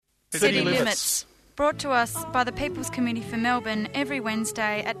City Limits. Brought to us by the People's Committee for Melbourne every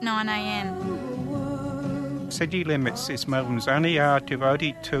Wednesday at 9 a.m. City Limits is Melbourne's only hour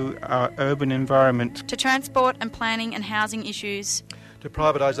devoted to our urban environment. To transport and planning and housing issues. To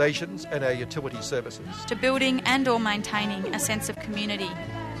privatisations and our utility services. To building and or maintaining a sense of community.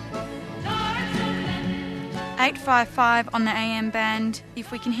 855 on the AM band,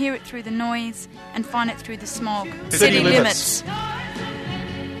 if we can hear it through the noise and find it through the smog. City Limits.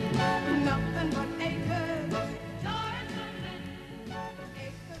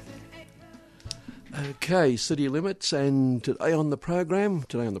 Okay, City Limits, and today on the program we've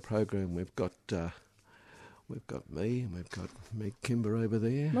got me, and we've got Meg Kimber over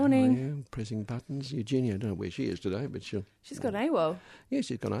there. Morning. Yeah, pressing buttons. Eugenia, I don't know where she is today, but she's got AWOL. Yeah,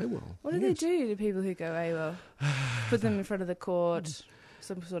 she's got AWOL. What do they do to people who go AWOL? Put them in front of the court,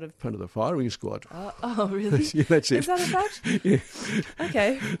 some sort of... In front of the firing squad. Oh, really? Yeah, that's it. Is that a fact? Yeah.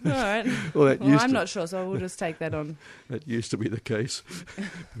 Okay, all right. Well, I'm not sure, so we'll just take that on. That used to be the case.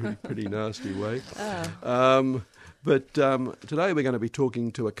 Pretty nasty way. Oh. But today we're going to be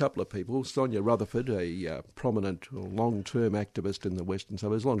talking to a couple of people. Sonia Rutherford, a prominent long-term activist in the Western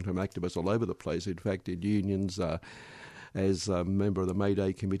Suburbs, long-term activist all over the place, in fact, in unions, as a member of the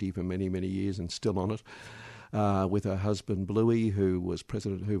Mayday Committee for many, many years and still on it. With her husband Bluey, who was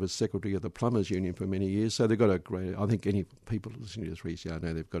secretary of the Plumbers Union for many years. So they've got a great, I think any people listening to this 3CR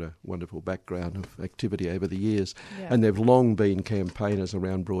know they've got a wonderful background of activity over the years. Yeah. And they've long been campaigners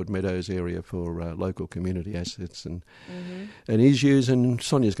around Broadmeadows area for local community assets and issues. And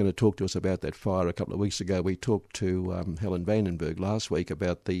Sonia's going to talk to us about that fire a couple of weeks ago. We talked to Helen Vandenberg last week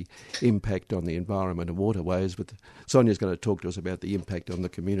about the impact on the environment and waterways, but Sonia's going to talk to us about the impact on the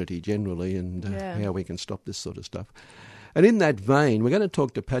community generally and how we can stop this sort of stuff. And in that vein, we're going to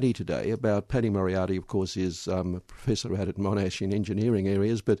talk to Paddy today about... Paddy Moriarty, of course, is a professor out at Monash in engineering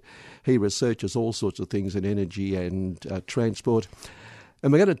areas, but he researches all sorts of things in energy and transport.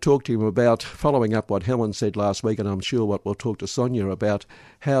 And we're going to talk to him about, following up what Helen said last week, and I'm sure what we'll talk to Sonia about,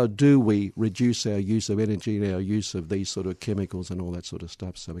 how do we reduce our use of energy and our use of these sort of chemicals and all that sort of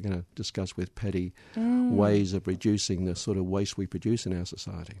stuff. So we're going to discuss with Paddy ways of reducing the sort of waste we produce in our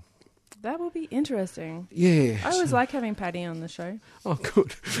society. That will be interesting. Yeah. I always like having Paddy on the show. Oh,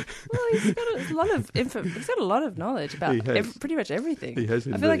 good. Well, he's got a lot of he's got a lot of knowledge about pretty much everything. He has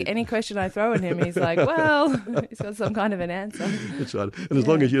indeed. I feel like any question I throw at him, he's like, well, he's got some kind of an answer. That's right. And as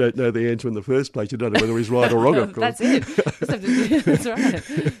long as you don't know the answer in the first place, you don't know whether he's right or wrong, of course. That's it. That's right.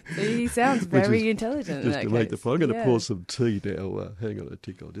 So he sounds very intelligent in that case. I'm going to pour some tea now. Hang on a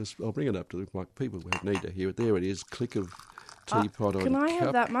tick. I'll bring it up to the people who need to hear it. There it is. Click of teapot on Can I cup.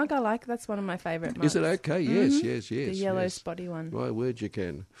 have that mug? That's one of my favourite mugs. Is it okay? Yes, yes. The yellow spotty one. My word, you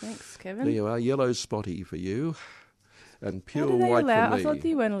can. Thanks, Kevin. There you are, yellow spotty for you, and pure How do they white allow? for me. I thought that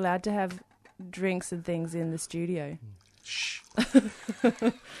you weren't allowed to have drinks and things in the studio. Shh.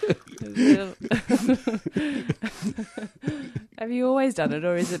 Have you always done it,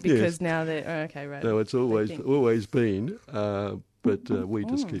 or is it because now they're... Oh, okay, right. No, it's always been, but we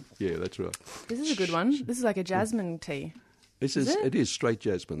just keep... Yeah, that's right. This is a good one. This is like a jasmine tea. It is straight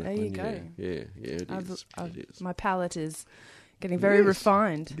jasmine. There you go. Yeah, it is. My palate is getting very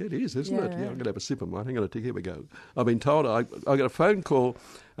refined. It is, isn't it? Yeah, I'm going to have a sip of mine. Hang on a tick. Here we go. I've been told... I got a phone call,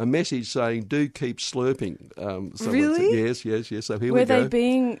 a message saying, do keep slurping. Really? Yes. So here we go. Were they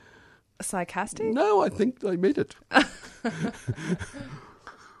being sarcastic? No, I think they meant it.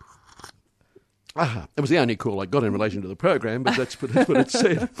 It was the only call I got in relation to the program, but that's what it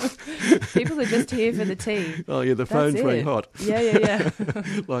said. People are just here for the tea. Oh, yeah, the phone's very hot. Yeah.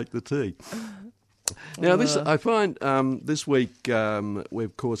 Like the tea. Now, I find this week we've,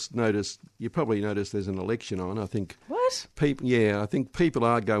 of course, you probably noticed there's an election on. I think... What? I think people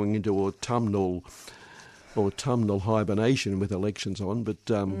are going into autumnal hibernation with elections on, but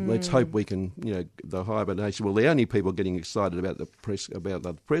let's hope we can, the hibernation. Well, the only people getting excited about the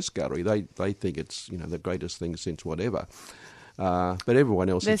press gallery, they think it's, the greatest thing since whatever. But everyone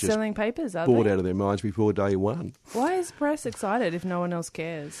else They're is just selling papers, are bored they? out of their minds before day one. Why is press excited if no one else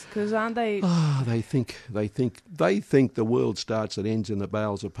cares? Because aren't they... Oh, they think the world starts and ends in the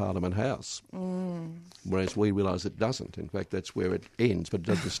bowels of Parliament House. Whereas we realise it doesn't. In fact, that's where it ends, but it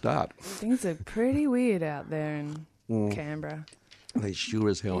doesn't start. Things are pretty weird out there in Canberra. They sure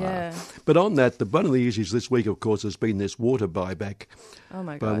as hell are. But on that, one of the issues this week, of course, has been this water buyback. Oh,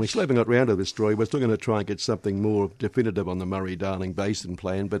 my But gosh. we still haven't got round to this story. We're still going to try and get something more definitive on the Murray-Darling Basin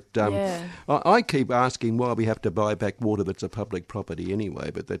plan. But I keep asking why we have to buy back water that's a public property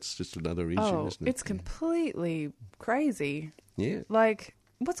anyway, but that's just another issue, isn't it? It's completely crazy. Yeah. Like,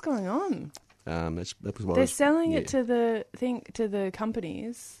 what's going on? That was what They're selling it to the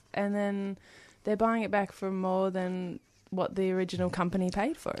companies, and then they're buying it back for more than what the original company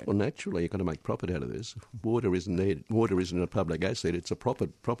paid for it. Well, naturally, you've got to make profit out of this. Water isn't a public asset; it's a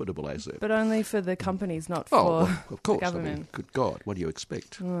profitable asset. But only for the companies, not for of course. the government. I mean, good God, what do you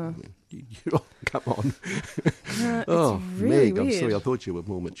expect? Oh. Come on. It's really Meg, I'm weird. sorry, I thought you were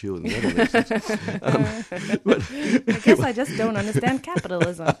more mature than that. I guess I just don't understand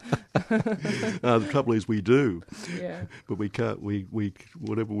capitalism. The trouble is we do. Yeah. But we can't, we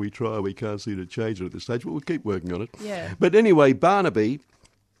whatever we try, we can't seem to change it at this stage, but we'll keep working on it. Yeah. But anyway, Barnaby,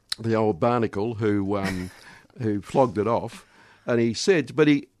 the old barnacle who flogged it off, and he said,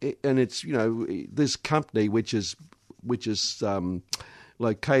 and it's, this company which is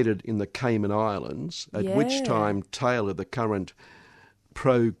located in the Cayman Islands, at which time Taylor, the current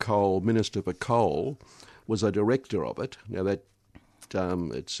pro-coal Minister for Coal, was a director of it. Now that,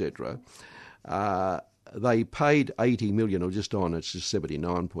 etc. They paid 80 million, or just on, it's just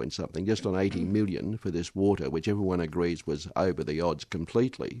 79 point something, just on 80 million for this water, which everyone agrees was over the odds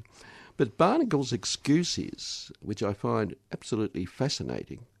completely. But Barnacle's excuse is, which I find absolutely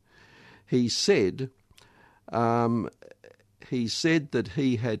fascinating, he said that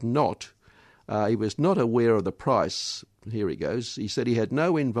he was not aware of the price. Here he goes. He said he had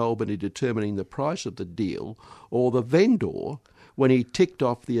no involvement in determining the price of the deal or the vendor when he ticked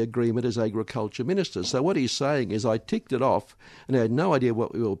off the agreement as Agriculture Minister. So what he's saying is, I ticked it off and had no idea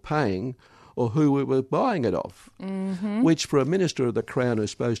what we were paying or who we were buying it off, which for a Minister of the Crown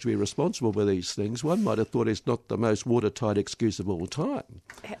who's supposed to be responsible for these things, one might have thought is not the most watertight excuse of all time.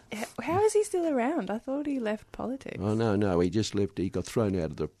 How is he still around? I thought he left politics. Oh, no, he just left. He got thrown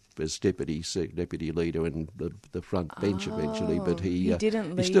out of as deputy leader and the front bench eventually, but he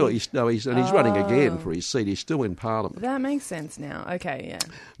didn't leave. He's running again for his seat. He's still in Parliament. That makes sense now. Okay, yeah.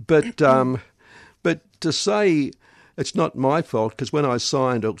 But to say it's not my fault, because when I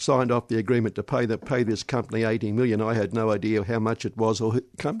signed off the agreement to pay this company 80 million, I had no idea how much it was or who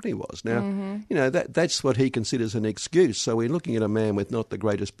the company was. Now, that's what he considers an excuse. So we're looking at a man with not the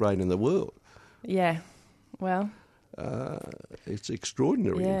greatest brain in the world. Yeah. Well. It's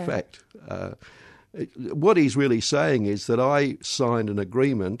extraordinary, in fact. What he's really saying is that I signed an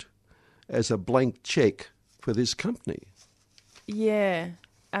agreement as a blank cheque for this company. Yeah.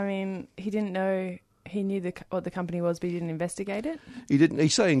 I mean, he didn't know. He knew what the company was, but he didn't investigate it?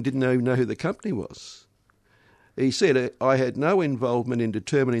 He's saying he didn't know who the company was. He said, I had no involvement in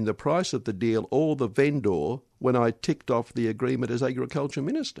determining the price of the deal or the vendor when I ticked off the agreement as Agriculture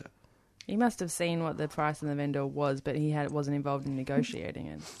Minister. He must have seen what the price of the vendor was, but he wasn't involved in negotiating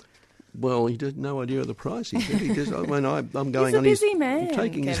it. Well, he had no idea of the price. He said, I'm going on. He's a busy man,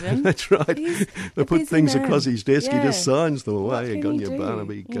 taking Kevin. That's right. They put things across his desk. Yeah. He just signs them away. What Got can your you do?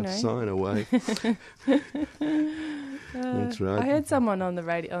 Barnaby, sign away. That's right. I heard someone on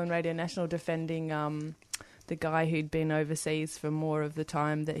Radio National defending the guy who'd been overseas for more of the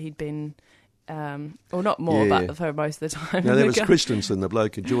time that he'd been. Or not more, but for most of the time. No, that was Christensen, the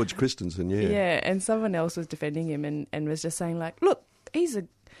bloke, George Christensen, Yeah, and someone else was defending him and was just saying, like, look, he's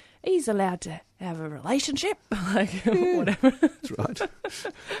allowed to have a relationship, whatever. That's right.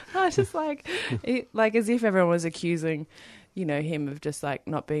 I was just like as if everyone was accusing, him of just, like,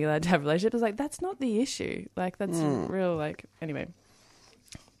 not being allowed to have a relationship. It's like, that's not the issue. Like, that's real, anyway.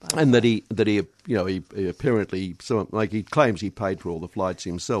 And that he apparently, he claims he paid for all the flights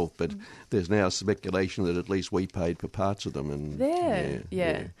himself, but there's now speculation that at least we paid for parts of them. And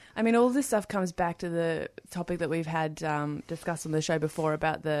yeah. I mean, all this stuff comes back to the topic that we've had discussed on the show before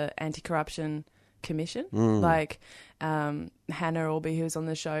about the Anti-Corruption Commission. Like Hannah Albee, who was on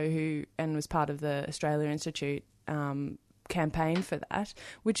the show, and was part of the Australia Institute campaign for that,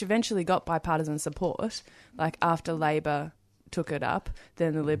 which eventually got bipartisan support. Like, after Labor took it up,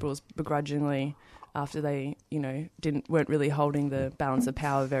 then the Liberals begrudgingly, after they, weren't really holding the balance of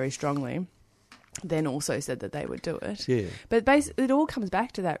power very strongly, then also said that they would do it. Yeah. But basically, it all comes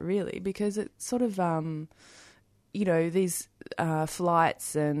back to that, really, because it's sort of, these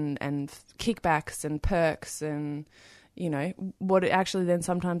flights and kickbacks and perks and, what it actually then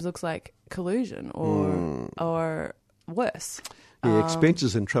sometimes looks like collusion or worse. Yeah,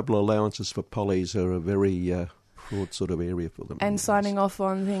 expenses and travel allowances for pollies are a very broad sort of area for them. And signing off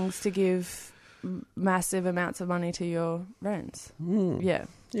on things to give massive amounts of money to your friends. Yeah.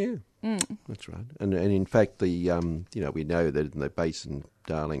 Yeah, that's right. And in fact, we know that in the Basin,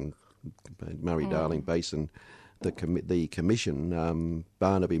 Murray-Darling Basin, the commission,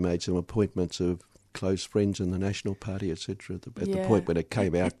 Barnaby made some appointments of close friends in the National Party, etc. At the point when it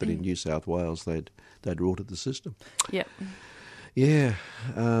came out that in New South Wales they'd altered the system. Yeah. Yeah.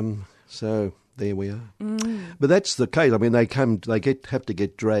 So there we are. But that's the case. I mean, they have to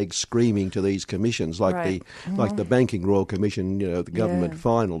get dragged screaming to these commissions, like the Banking Royal Commission. You know, the government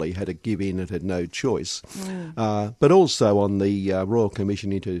finally had to give in; it had no choice. But also on the Royal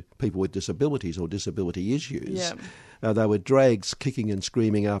Commission into people with disabilities or disability issues, they were dragged kicking and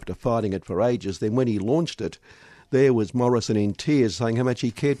screaming after fighting it for ages. Then when he launched it, there was Morrison in tears saying how much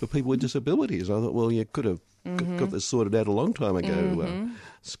he cared for people with disabilities. I thought, well, you could have got this sorted out a long time ago,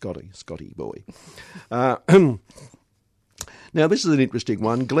 Scotty boy. Now, this is an interesting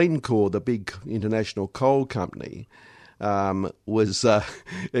one. Glencore, the big international coal company, was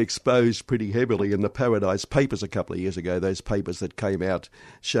exposed pretty heavily in the Paradise Papers a couple of years ago, those papers that came out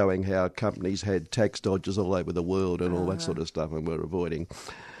showing how companies had tax dodgers all over the world and all that sort of stuff and were avoiding.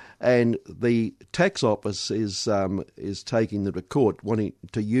 And the tax office is taking them to court, wanting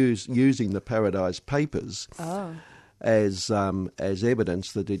to using the Paradise Papers as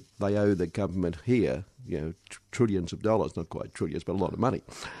evidence that they owe the government here, trillions of dollars, not quite trillions, but a lot of money.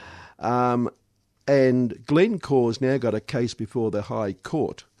 And Glencore's now got a case before the High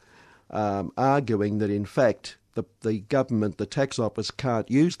Court, arguing that in fact the government, the tax office, can't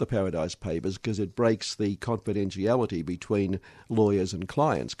use the Paradise Papers because it breaks the confidentiality between lawyers and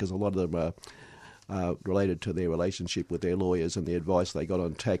clients, because a lot of them are related to their relationship with their lawyers and the advice they got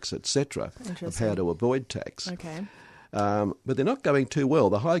on tax, etc., of how to avoid tax. Okay. But they're not going too well.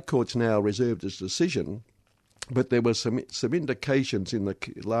 The High Court's now reserved its decision, but there were some indications in the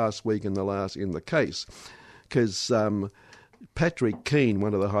last week in the case, because Patrick Keane,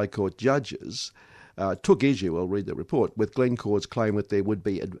 one of the High Court judges, took issue, I'll read the report, with Glencore's claim that there would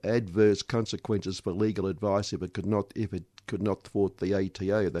be adverse consequences for legal advice if it could not thwart the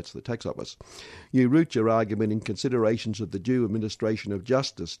ATO, that's the tax office. You root your argument in considerations of the due administration of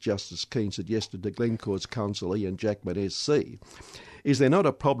justice, Justice Keane suggested to Glencore's counsel Ian Jackman SC. Is there not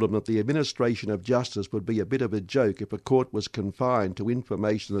a problem that the administration of justice would be a bit of a joke if a court was confined to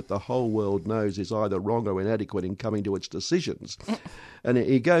information that the whole world knows is either wrong or inadequate in coming to its decisions? And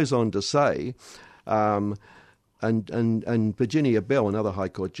he goes on to say, and Virginia Bell, another High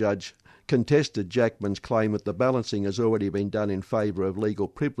Court judge, contested Jackman's claim that the balancing has already been done in favour of legal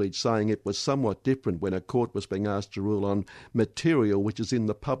privilege, saying it was somewhat different when a court was being asked to rule on material which is in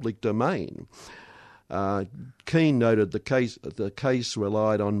the public domain. Keane noted the case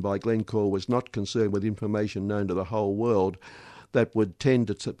relied on by Glencore was not concerned with information known to the whole world that would tend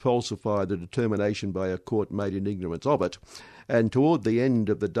to falsify the determination by a court made in ignorance of it. And toward the end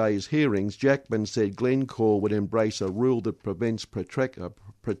of the day's hearings, Jackman said Glencore would embrace a rule that prevents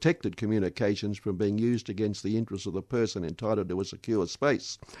protected communications from being used against the interests of the person entitled to a secure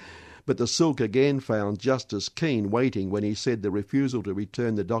space. But the Silk again found Justice Keane waiting when he said the refusal to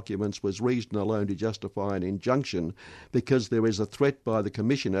return the documents was reason alone to justify an injunction because there is a threat by the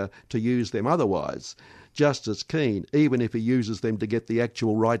Commissioner to use them otherwise. Justice Keane, even if he uses them to get the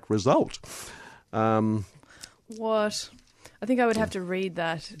actual right result. What? I think I would have to read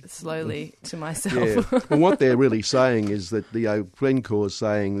that slowly to myself. Yeah. Well, what they're really saying is that Glencore's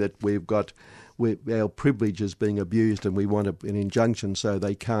saying that our privilege is being abused and we want an injunction so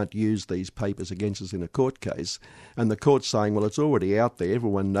they can't use these papers against us in a court case. And the court's saying, well, it's already out there.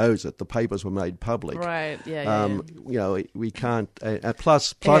 Everyone knows it. The papers were made public. Right, yeah. We can't...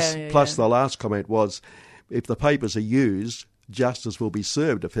 Plus, the last comment was, if the papers are used, justice will be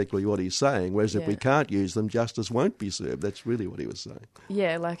served, effectively what he's saying, whereas if we can't use them, justice won't be served. That's really what he was saying.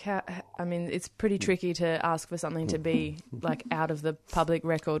 Yeah, it's pretty tricky to ask for something to be out of the public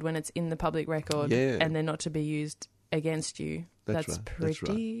record when it's in the public record and then not to be used against you. That's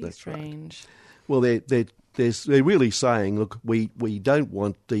pretty strange. Well, they're really saying, look, we don't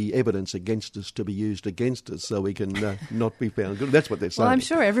want the evidence against us to be used against us so we can not be found good. That's what they're saying. Well, I'm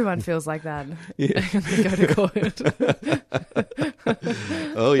sure everyone feels like that when they go to court.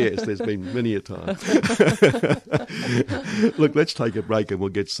 Oh, yes, there's been many a time. Look, let's take a break and we'll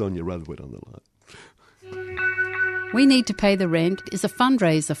get Sonia Rutherford on the line. We Need to Pay the Rent is a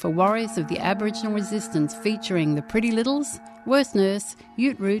fundraiser for warriors of the Aboriginal resistance featuring the Pretty Littles, Worst Nurse,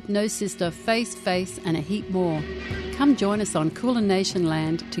 Ute Root, No Sister, Face, and a heap more. Come join us on Kulin Nation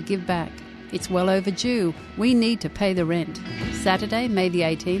land to give back. It's well overdue. We need to pay the rent. Saturday, May the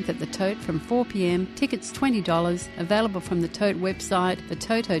 18th at the Tote from 4 p.m. Tickets $20. Available from the Tote website,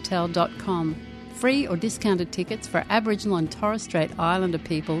 thetotehotel.com. Free or discounted tickets for Aboriginal and Torres Strait Islander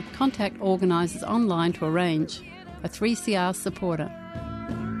people. Contact organisers online to arrange. A 3CR supporter.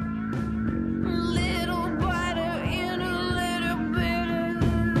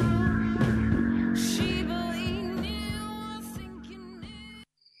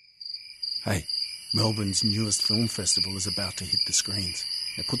 Hey, Melbourne's newest film festival is about to hit the screens.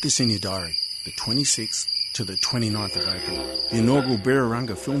 Now put this in your diary, the 26th to the 29th of April. The inaugural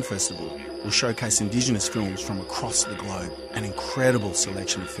Birrarunga Film Festival will showcase Indigenous films from across the globe. An incredible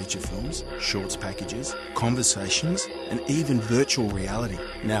selection of feature films, shorts packages, conversations, and even virtual reality.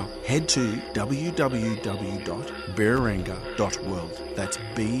 Now head to www.birraranga.world. That's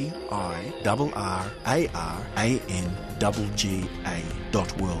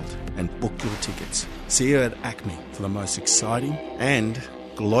BIRRARANGA.world and book your tickets. See you at ACME for the most exciting and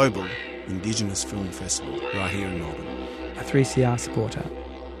global Indigenous Film Festival right here in Melbourne. A 3CR supporter.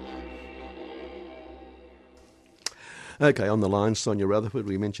 Okay, on the line, Sonia Rutherford.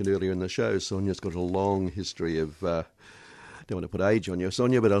 We mentioned earlier in the show, Sonia's got a long history of, don't want to put age on you,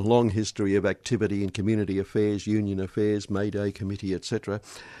 Sonia, but a long history of activity in community affairs, union affairs, May Day committee, etc.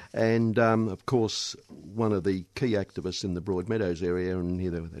 And, of course, one of the key activists in the Broadmeadows area, and near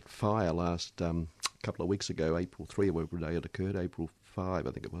that fire last couple of weeks ago, April 3 or whatever day it occurred, April 5,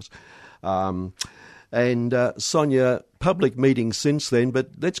 I think it was. Sonia, public meetings since then, but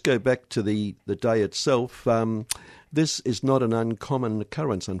let's go back to the day itself. This is not an uncommon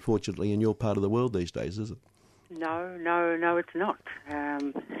occurrence, unfortunately, in your part of the world these days, is it? No, it's not.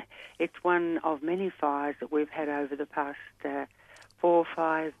 It's one of many fires that we've had over the past 4 or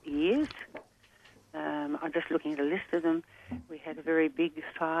 5 years. I'm just looking at a list of them. We had a very big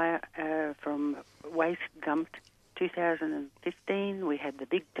fire from waste dumped 2015. We had the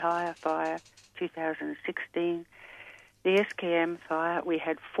big tyre fire 2016. The SKM fire, we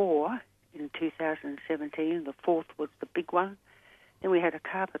had 4 in 2017. The 4th was the big one. Then we had a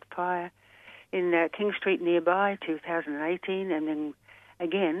carpet fire in King Street nearby, 2018. And then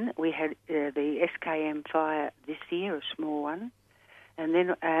again, we had the SKM fire this year, a small one. And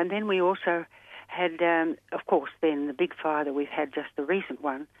then we also had, of course, then the big fire that we've had, just the recent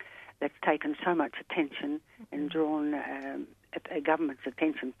one, that's taken so much attention and drawn a government's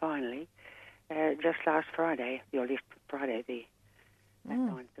attention finally, just last Friday, the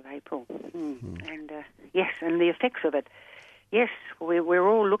 9th of April. And yes, and the effects of it. Yes, we're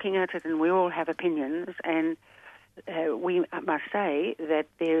all looking at it and we all have opinions, and we must say that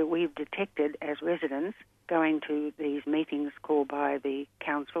we've detected as residents going to these meetings called by the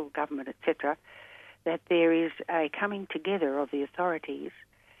council, government, etc., that there is a coming together of the authorities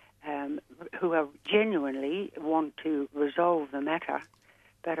who are genuinely want to resolve the matter,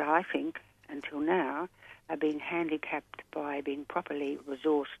 but I think until now are being handicapped by being properly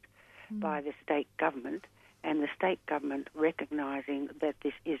resourced by the state government, and the state government recognising that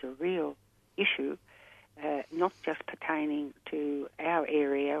this is a real issue, not just pertaining to our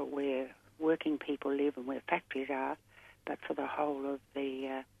area where working people live and where factories are, but for the whole of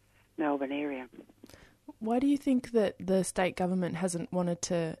the Melbourne area. Why do you think that the state government hasn't wanted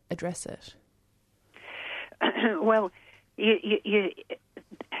to address it? Well,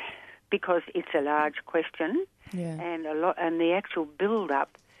 because it's a large question, and the actual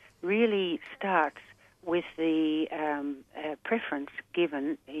build-up really starts with the preference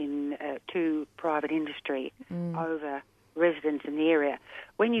given to private industry over residents in the area.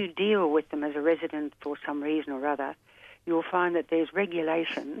 When you deal with them as a resident for some reason or other, you'll find that there's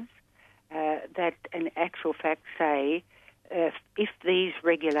regulations that in actual fact say if these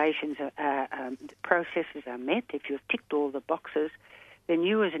regulations processes are met, if you've ticked all the boxes, then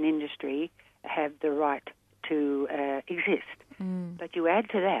you as an industry have the right to exist. But you add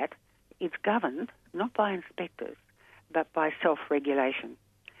to that, it's governed not by inspectors, but by self-regulation.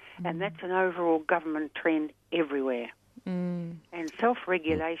 And that's an overall government trend everywhere. And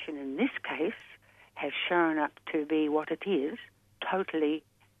self-regulation in this case has shown up to be what it is, totally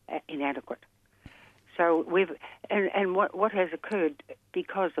inadequate. So what has occurred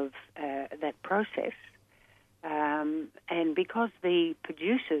because of that process, and because the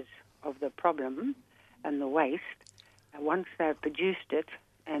producers of the problem and the waste, once they've produced it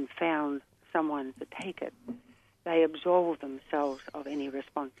and found someone to take it, they absolve themselves of any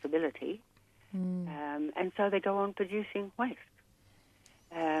responsibility, and so they go on producing waste.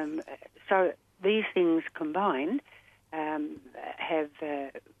 So these things combined have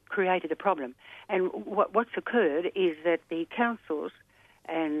created a problem. And what's occurred is that the councils,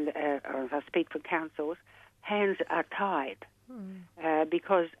 and or if I speak for councils, hands are tied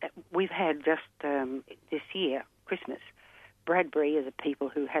because we've had just this year, Christmas, Bradbury are the people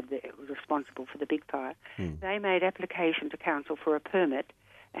who were responsible for the big fire. They made application to council for a permit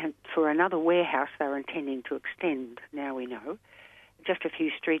and for another warehouse they were intending to extend, now we know, just a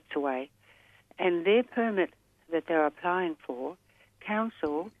few streets away. And their permit that they were applying for,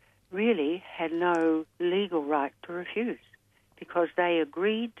 council really had no legal right to refuse because they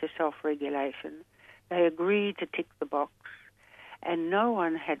agreed to self-regulation, they agreed to tick the box, and no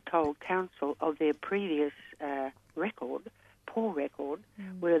one had told council of their previous poor record,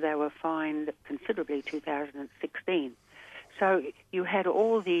 where they were fined considerably 2016. So you had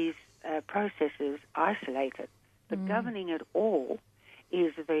all these processes isolated, but governing it all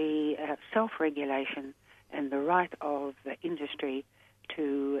is the self-regulation and the right of the industry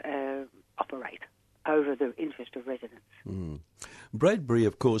to operate over the interest of residents. Bradbury,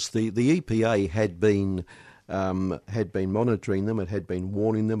 of course, the EPA had been monitoring them. It had been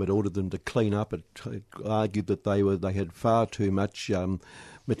warning them. It ordered them to clean up. It argued that they had far too much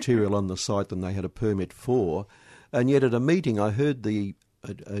material on the site than they had a permit for. And yet, at a meeting, I heard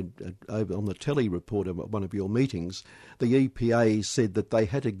on the telly report of one of your meetings, the EPA said that they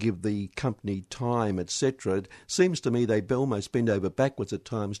had to give the company time, etc. It seems to me they almost bend over backwards at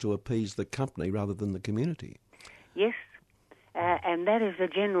times to appease the company rather than the community. Yes, and that is a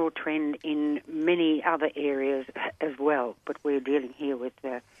general trend in many other areas as well, but we're dealing here with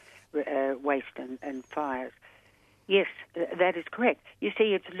waste and fires. Yes, that is correct. You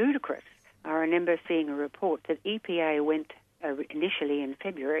see, it's ludicrous. I remember seeing a report that EPA went initially in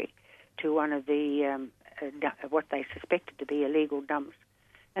February to one of the what they suspected to be illegal dumps,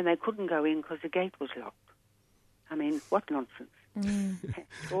 and they couldn't go in because the gate was locked. I mean, what nonsense.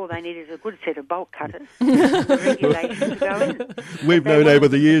 All they need is a good set of bolt cutters the regulation to go in. We've known over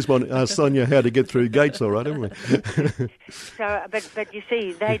the years, Sonia, how to get through gates all right, haven't we? So, but you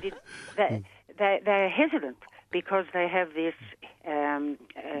see, they're hesitant because they have this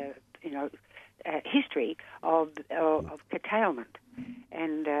history of curtailment,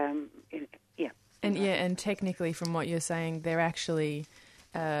 and and technically, from what you're saying, they're actually,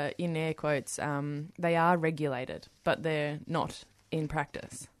 in air quotes, they are regulated, but they're not in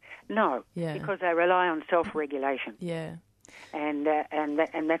practice. No, because they rely on self-regulation. Yeah, and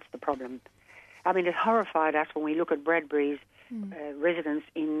that's the problem. I mean, it horrified us when we look at Bradbury's residents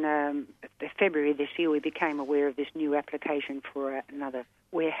in February this year. We became aware of this new application for another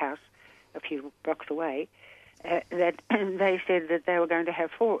warehouse a few blocks away, that they said that they were going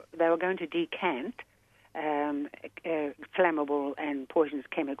to decant flammable and poisonous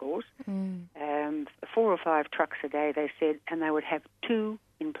chemicals, 4 or 5 trucks a day, they said, and they would have 2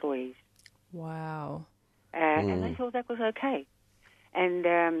 employees. Wow. And they thought that was okay. And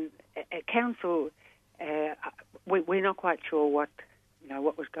council, we're not quite sure what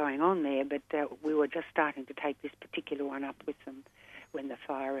was going on there, but we were just starting to take this particular one up with them when the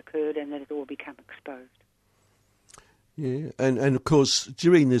fire occurred, and then it all became exposed. Yeah, and of course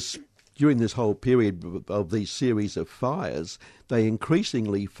during this whole period of these series of fires, they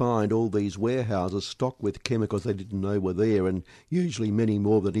increasingly find all these warehouses stocked with chemicals they didn't know were there, and usually many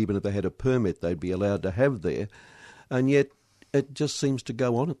more than even if they had a permit they'd be allowed to have there. And yet it just seems to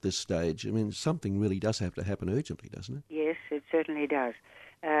go on at this stage. I mean, something really does have to happen urgently, doesn't it? Yes, it certainly does.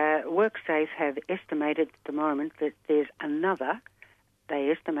 WorkSafe have estimated at the moment that there's another, they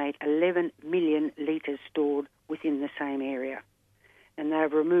estimate 11 million litres stored within the same area. And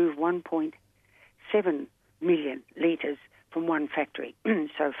they've removed 1.7 million litres from one factory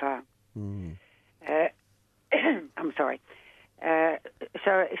so far. I'm sorry.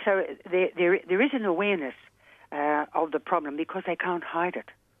 So there is an awareness of the problem because they can't hide it.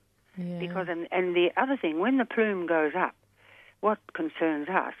 Yeah. Because and the other thing, when the plume goes up, what concerns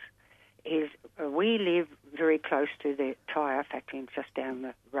us is we live very close to the tyre factory just down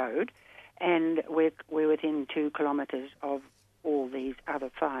the road, and we're within 2 kilometres of all these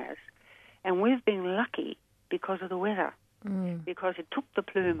other fires. And we've been lucky because of the weather, because it took the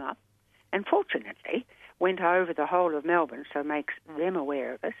plume up and fortunately went over the whole of Melbourne, so makes them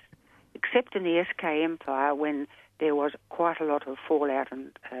aware of us, except in the SKM fire when there was quite a lot of fallout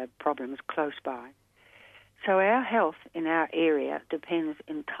and problems close by. So our health in our area depends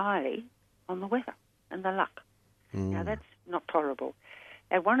entirely on the weather and the luck. Now, that's not tolerable.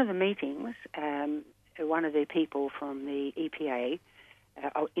 At one of the meetings, one of the people from the EPA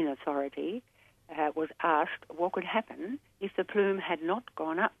in authority was asked what would happen if the plume had not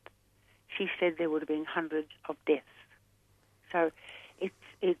gone up. She said there would have been hundreds of deaths. So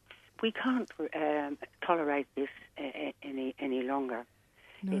we can't tolerate this any longer.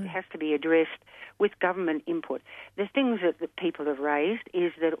 No. It has to be addressed with government input. The things that the people have raised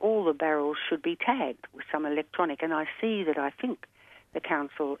is that all the barrels should be tagged with some electronic, and I think the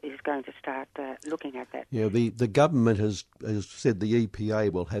council is going to start looking at that. Yeah, the government has said the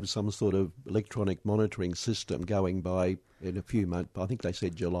EPA will have some sort of electronic monitoring system going by in a few months. I think they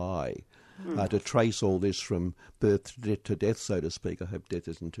said July, to trace all this from birth to death, so to speak. I hope death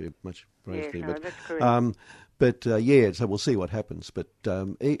isn't too much praise there. No, that's correct. So we'll see what happens. But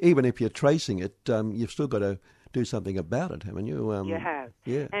even if you're tracing it, you've still got to do something about it, haven't you? You have.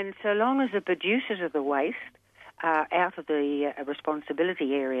 Yeah. And so long as the producers of the waste are out of the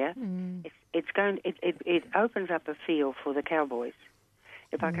responsibility area, it opens up a field for the cowboys.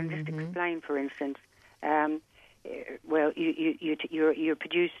 If I can just explain, for instance, well, you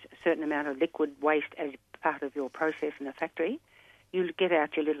produce a certain amount of liquid waste as part of your process in a factory. You get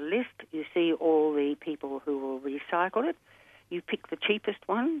out your little list. You see all the people who will recycle it. You pick the cheapest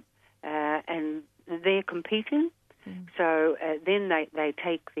one, and they're competing. So then they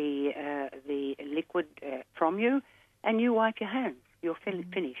take the liquid from you, and you wipe your hands. You're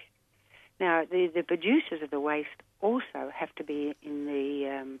finished. Now the producers of the waste also have to be in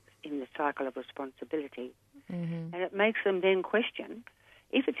the cycle of responsibility, and it makes them then question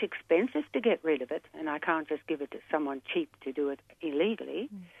if it's expensive to get rid of it, and I can't just give it to someone cheap to do it illegally.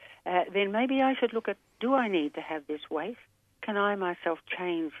 Then maybe I should look at: do I need to have this waste? Can I myself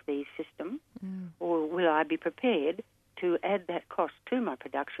change the system, or will I be prepared to add that cost to my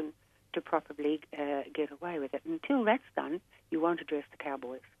production to properly get away with it? Until that's done, you won't address the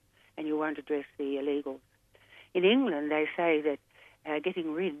cowboys and you won't address the illegals. In England, they say that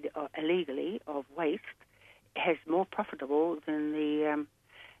getting rid illegally of waste is more profitable than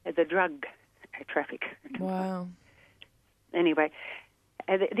the drug traffic. Wow. Anyway,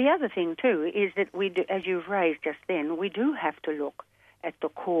 the other thing too is that we do, as you've raised just then, we do have to look at the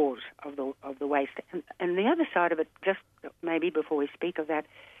cause of the waste. And the other side of it, just maybe before we speak of that,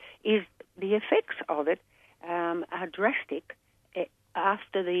 is the effects of it are drastic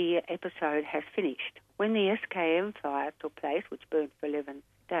after the episode has finished. When the SKM fire took place, which burned for 11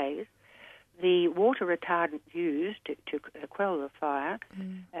 days, the water retardant used to quell the fire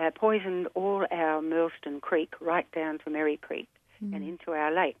poisoned all our Merlston Creek right down to Merry Creek and into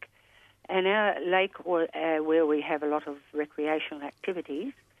our lake. And our lake, where we have a lot of recreational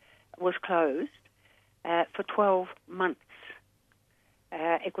activities, was closed for 12 months.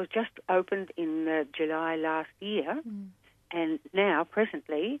 It was just opened in July last year, and now,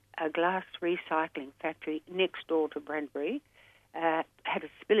 presently, a glass recycling factory next door to Brandbury had a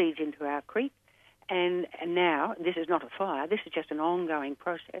spillage into our creek, and now, this is not a fire, this is just an ongoing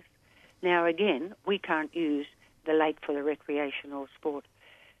process. Now, again, we can't use the lake for the recreational sport,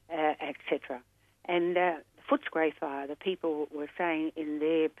 etc. And the Footscray fire, the people were saying in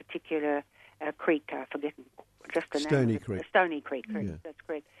their particular creek, I forget just the Stony name. Creek. Stony Creek, Yeah. that's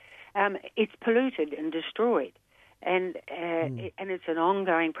correct. It's polluted and destroyed, and it's an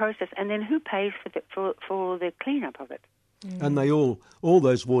ongoing process. And then who pays for the cleanup of it? And they all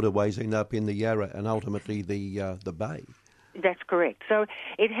those waterways end up in the Yarra and ultimately the bay. That's correct. So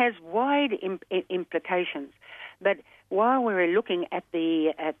it has wide implications. But while we're looking at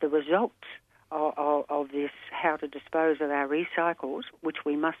the results of this, how to dispose of our recycles, which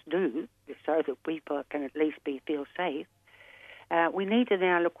we must do so that people can at least feel safe, we need to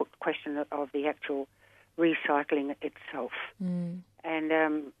now look at the question of the actual recycling itself. And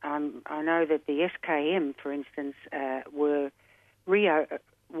I know that the SKM, for instance, were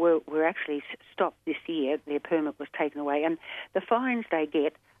actually stopped this year. Their permit was taken away, and the fines they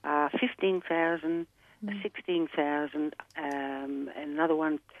get are 15,000, 16,000, and another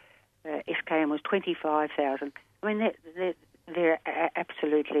one, SKM, was 25,000. I mean, they're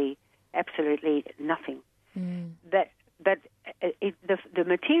absolutely nothing. But the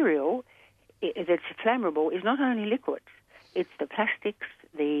material that's flammable is not only liquids; it's the plastics,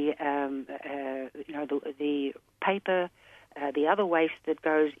 the paper, the other waste that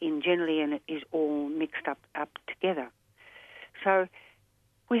goes in generally, and it is all mixed up together. So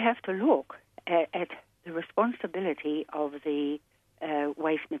we have to look at the responsibility of the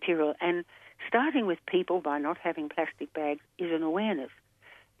waste material, and starting with people by not having plastic bags is an awareness,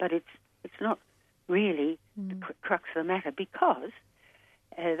 but it's not really the crux of the matter, because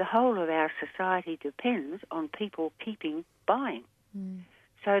the whole of our society depends on people keeping buying.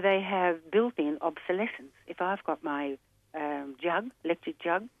 So they have built-in obsolescence. If I've got my electric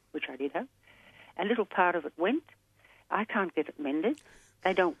jug, which I did have, a little part of it went, I can't get it mended.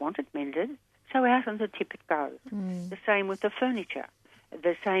 They don't want it mended, so out on the tip it goes. The same with the furniture.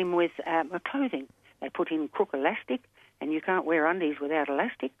 The same with my clothing. They put in crook elastic, and you can't wear undies without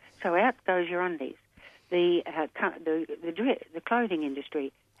elastic, so out goes your undies. The clothing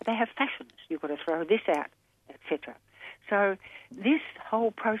industry, they have fashions. You've got to throw this out, etc. So this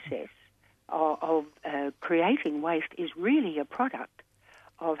whole process of creating waste is really a product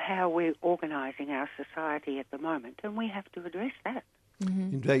of how we're organising our society at the moment, and we have to address that.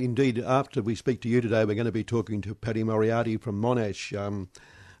 Indeed, after we speak to you today, we're going to be talking to Paddy Moriarty from Monash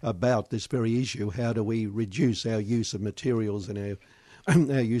about this very issue. How do we reduce our use of materials and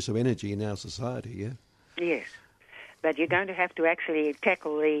our use of energy in our society, yeah? Yes. but you're going to have to actually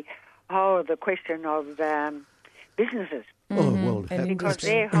tackle the question of businesses. Because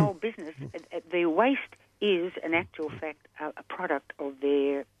their whole business, the waste is, in actual fact, a product of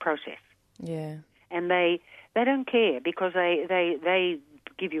their process. Yeah. And they don't care because they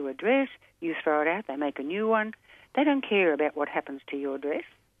give you a dress, you throw it out, they make a new one. They don't care about what happens to your dress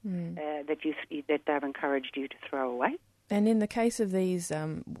that they've encouraged you to throw away. And in the case of these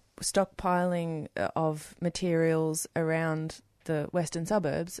stockpiling of materials around the western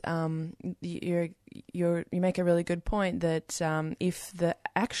suburbs, you make a really good point that if the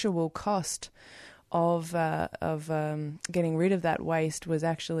actual cost of getting rid of that waste was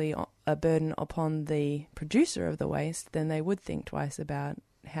actually a burden upon the producer of the waste, then they would think twice about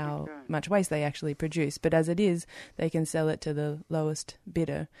how much waste they actually produce. But as it is, they can sell it to the lowest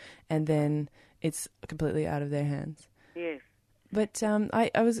bidder, and then it's completely out of their hands. Yes. But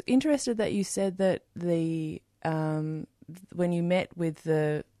I was interested that you said that the when you met with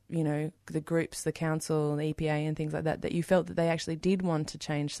the groups, the council, the EPA and things like that, that you felt that they actually did want to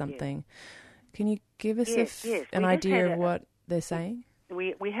change something. Yes. Can you give us an idea of what they're saying?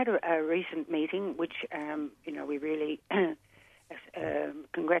 We had a recent meeting, which we really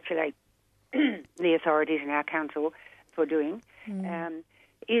congratulate the authorities in our council for doing.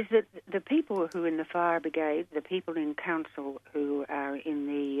 Is that the people who are in the fire brigade, the people in council who are in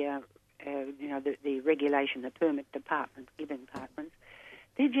the regulation, the permit department, given departments,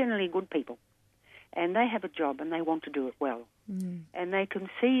 they're generally good people, and they have a job and they want to do it well, and they can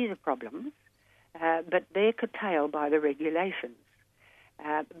see the problems, but they're curtailed by the regulations.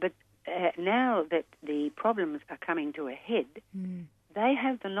 But now that the problems are coming to a head, they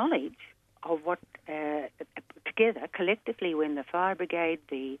have the knowledge of what together, collectively, when the fire brigade,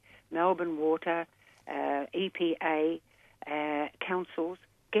 the Melbourne Water, EPA, councils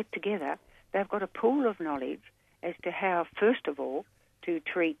get together, they've got a pool of knowledge as to how, first of all, to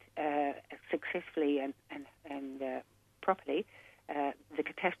treat successfully and properly the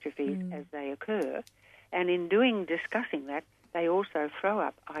catastrophes as they occur. And in discussing that, they also throw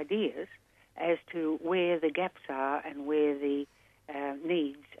up ideas as to where the gaps are and where the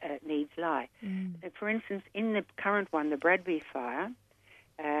needs lie. For instance, in the current one, the Bradbury fire,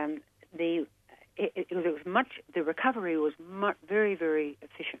 the recovery was very, very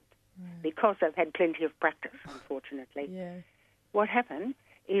efficient because they've had plenty of practice, unfortunately. Yeah. What happened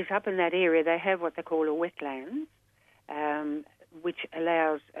is up in that area they have what they call a wetland, which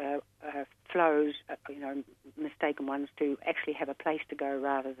allows flows, mistaken ones, to actually have a place to go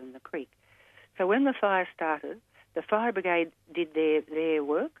rather than the creek. So when the fire started, the fire brigade did their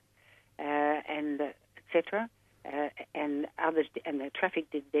work, and etc., and others, and the traffic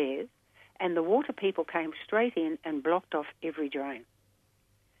did theirs, and the water people came straight in and blocked off every drain.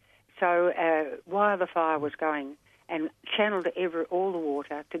 So while the fire was going, and channeled all the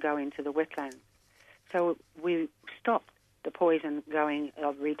water to go into the wetlands. So we stopped the poison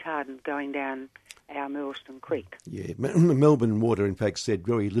of retardant going down our Millstone Creek. Yeah, Melbourne Water, in fact, said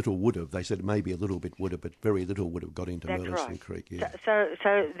very little would have. They said maybe a little bit would have, but very little would have got into Millstone Creek. Yeah. So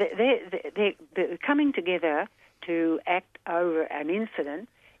they're coming together to act over an incident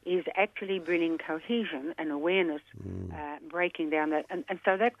is actually bringing cohesion and awareness, breaking down that, and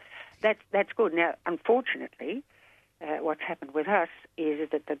so that's good. Now, unfortunately, what's happened with us is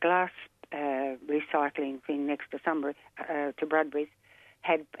that the glass recycling thing next to Sunbury, to Bradbury's,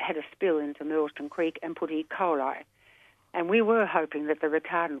 had a spill into Millstone Creek and put E. coli. And we were hoping that the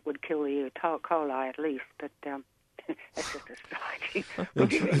retardant would kill the E. coli at least, but that's just a side.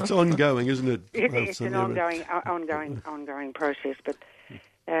 It's ongoing, isn't it? It's an ongoing process, but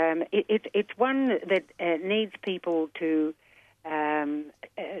it's one that needs people to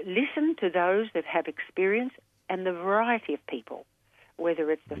listen to those that have experience and the variety of people,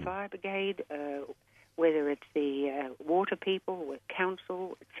 whether it's the fire brigade, whether it's the water people,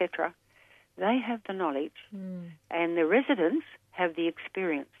 council, etc. They have the knowledge, and the residents have the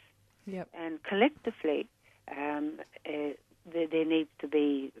experience. Yep. And collectively, there needs to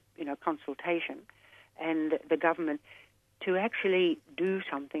be, consultation, and the government to actually do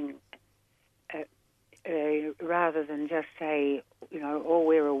something rather than just say,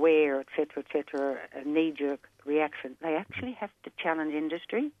 we're aware, etc., a knee-jerk reaction. They actually have to challenge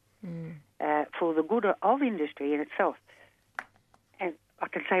industry for the good of industry in itself. And I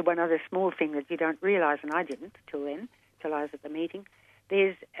can say one other small thing that you don't realise, and I didn't till I was at the meeting.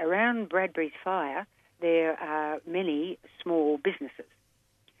 There's, around Bradbury's fire, there are many small businesses.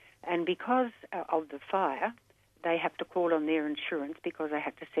 And because of the fire, they have to call on their insurance because they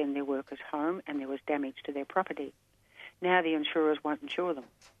had to send their workers home and there was damage to their property. Now the insurers won't insure them.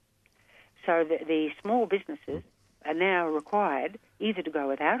 So the small businesses are now required either to go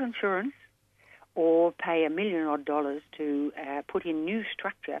without insurance or pay $1 million to put in new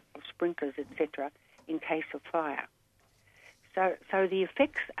structure of sprinklers, etc., in case of fire. So the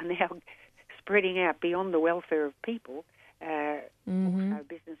effects are now spreading out beyond the welfare of people. Also,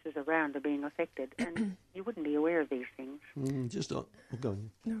 businesses around are being affected, and you wouldn't be aware of these things. Go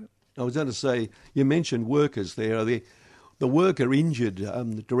on. No. I was going to say, you mentioned workers there. The worker injured,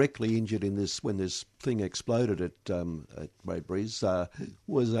 directly injured in this when this thing exploded at Bradbury's,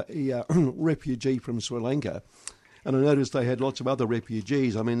 was a refugee from Sri Lanka, and I noticed they had lots of other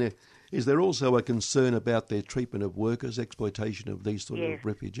refugees. I mean, is there also a concern about their treatment of workers, exploitation of these sort of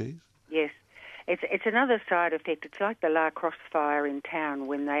refugees? Yes, it's another side effect. It's like the La Crosse fire in town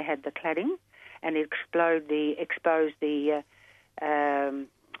when they had the cladding, and it exposed the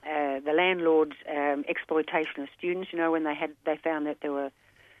landlord's exploitation of students. You know, when they found that there were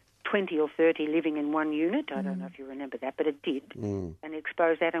 20 or 30 living in one unit. I don't know if you remember that, but it did, and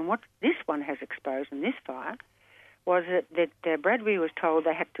exposed that. And what this one has exposed in this fire was that Bradbury was told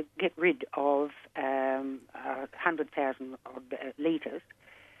they had to get rid of 100,000 litres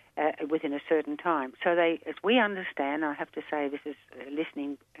within a certain time. So they, as we understand, I have to say this is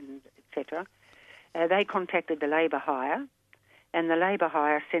listening and etc., they contacted the labour hire, and the labour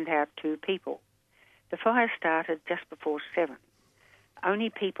hire sent out 2 people. The fire started just before 7. Only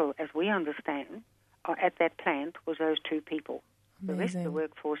people, as we understand, at that plant was those 2 people. Amazing. The rest of the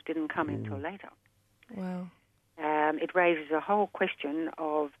workforce didn't come until later. Wow. It raises a whole question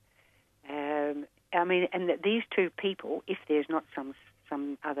of, and that these 2 people, if there's not some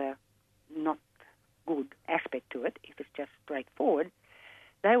other not good aspect to it, if it's just straightforward,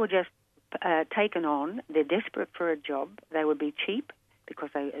 they were just taken on. They're desperate for a job. They would be cheap because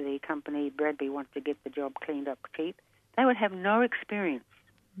the company, Bradbury, wants to get the job cleaned up cheap. They would have no experience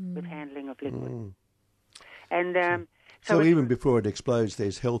with handling of liquid. And so even before it explodes,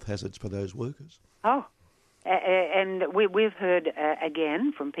 there's health hazards for those workers. Oh, and we've heard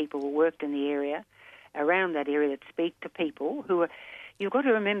again from people who worked in the area, around that area, that speak to people who are. You've got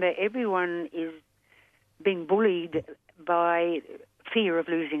to remember, everyone is being bullied by fear of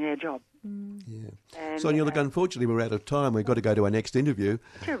losing their job. Yeah. Sonia, look, unfortunately we're out of time. We've got to go to our next interview.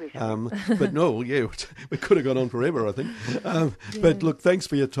 But no, we could have gone on forever, I think. But look, thanks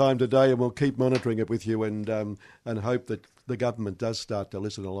for your time today, and we'll keep monitoring it with you, and hope that the government does start to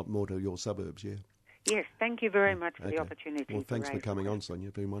listen a lot more to your suburbs. Yes, thank you very much for the opportunity. Well, thanks for coming on, Sonia.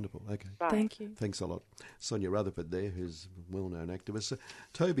 It's been wonderful. Okay. Bye. Thank you. Thanks a lot. Sonia Rutherford there, who's a well-known activist.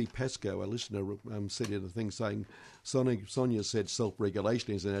 Toby Pascoe, a listener, said in a thing saying Sonia said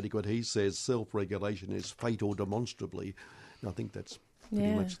self-regulation is inadequate. He says self-regulation is fatal demonstrably. And I think that's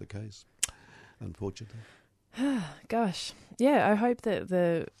pretty much the case, unfortunately. Gosh. Yeah, I hope that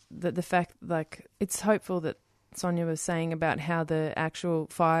the fact, like, it's hopeful that Sonia was saying about how the actual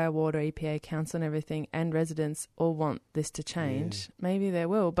fire, water, EPA council and everything and residents all want this to change. Yeah. Maybe they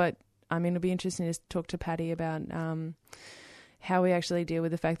will, but I mean, it'll be interesting to talk to Patty about how we actually deal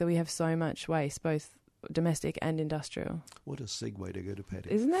with the fact that we have so much waste, both domestic and industrial. What a segue to go to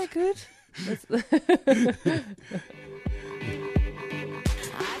Patty. Isn't that good?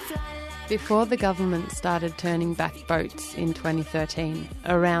 Before the government started turning back boats in 2013,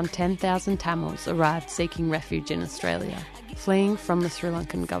 around 10,000 Tamils arrived seeking refuge in Australia, fleeing from the Sri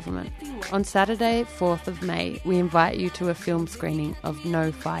Lankan government. On Saturday, 4th of May, we invite you to a film screening of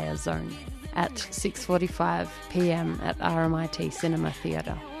No Fire Zone at 6:45 p.m. at RMIT Cinema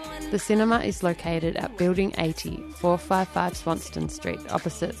Theatre. The cinema is located at Building 80, 455 Swanston Street,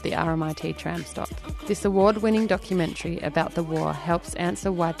 opposite the RMIT tram stop. This award-winning documentary about the war helps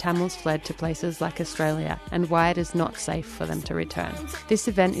answer why Tamils fled to places like Australia and why it is not safe for them to return. This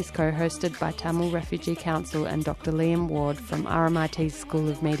event is co-hosted by Tamil Refugee Council and Dr. Liam Ward from RMIT's School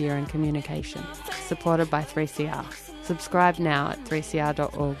of Media and Communication, supported by 3CR. Subscribe now at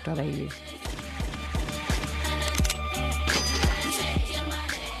 3cr.org.au.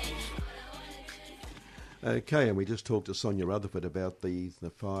 Okay, and we just talked to Sonia Rutherford about the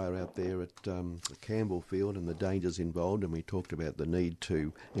fire out there at the Campbell Field and the dangers involved, and we talked about the need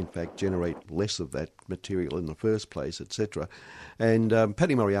to, in fact, generate less of that material in the first place, etc. And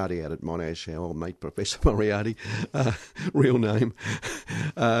Paddy Moriarty out at Monash, our old mate Professor Moriarty, real name,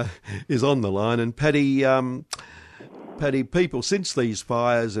 is on the line. And Paddy, people, since these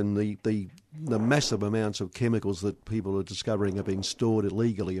fires and the massive amounts of chemicals that people are discovering are being stored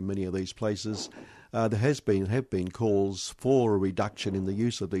illegally in many of these places, there have been calls for a reduction in the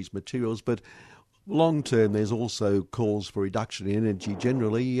use of these materials, but long term there's also calls for reduction in energy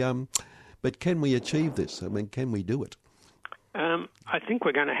generally. But can we achieve this? I mean, can we do it? I think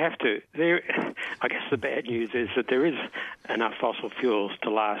we're going to have to. I guess the bad news is that there is enough fossil fuels to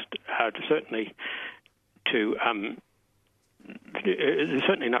last, certainly to... there's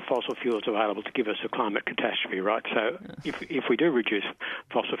certainly enough fossil fuels available to give us a climate catastrophe, right? So if we do reduce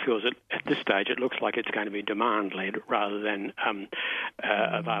fossil fuels at this stage, it looks like it's going to be demand-led rather than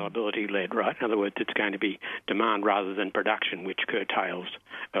availability-led, right? In other words, it's going to be demand rather than production, which curtails,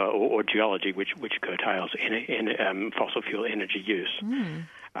 or geology, which curtails fossil fuel energy use.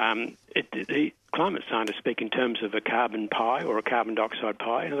 The climate scientists speak in terms of a carbon pie or a carbon dioxide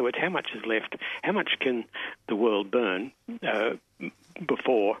pie. In other words, how much is left? How much can the world burn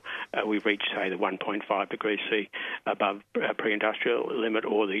before we reach, say, the 1.5 degrees C above pre-industrial limit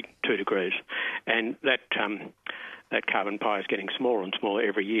or the 2 degrees? And that carbon pie is getting smaller and smaller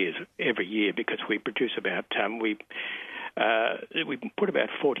every year because we produce about we put about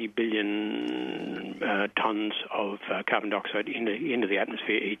 40 billion tonnes of carbon dioxide into the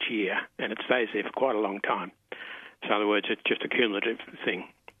atmosphere each year, and it stays there for quite a long time. So in other words, it's just a cumulative thing.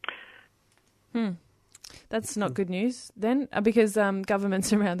 That's not good news then, because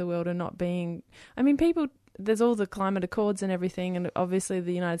governments around the world are not being... I mean, there's all the climate accords and everything, and obviously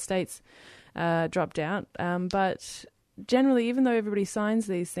the United States dropped out, but... Generally, even though everybody signs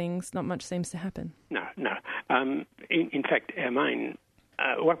these things, not much seems to happen. No. In fact,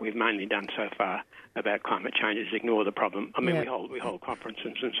 what we've mainly done so far about climate change is ignore the problem. I mean, we hold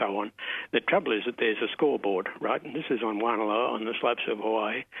conferences and so on. The trouble is that there's a scoreboard, right? And this is on Wainuloa, on the slopes of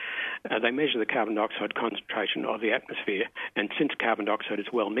Hawaii. They measure the carbon dioxide concentration of the atmosphere, and since carbon dioxide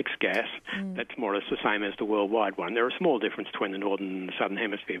is well-mixed gas, that's more or less the same as the worldwide one. There are a small difference between the northern and the southern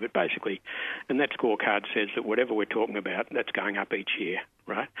hemisphere, but basically, and that scorecard says that whatever we're talking about, that's going up each year,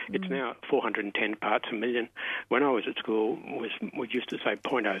 right? It's now 410 parts a million. When I was at school, we used to say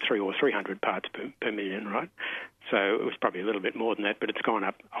 0.03 or 300 parts per million, right? So it was probably a little bit more than that, but it's gone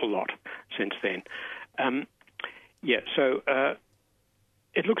up a lot since then.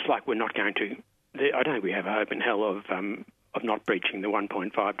 It looks like we're not going to... I don't think we have a hope in hell of not breaching the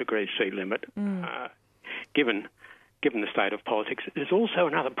 1.5 degrees C limit, given the state of politics. There's also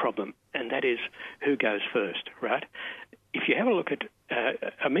another problem, and that is who goes first, right? If you have a look at...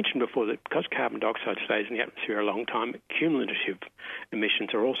 I mentioned before that because carbon dioxide stays in the atmosphere a long time, cumulative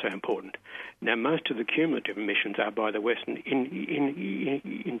emissions are also important. Now, most of the cumulative emissions are by the Western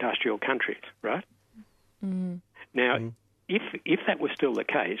industrial countries, right? Now, if that was still the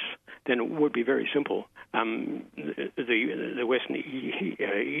case, then it would be very simple. The Western,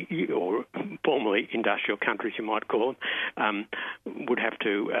 or formerly industrial countries, you might call them, would have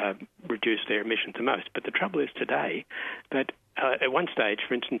to reduce their emissions the most. But the trouble is today that at one stage,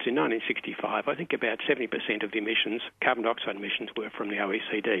 for instance, in 1965, I think about 70% of the emissions, carbon dioxide emissions, were from the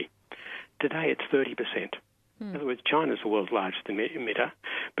OECD. Today, it's 30%. In other words, China's the world's largest emitter,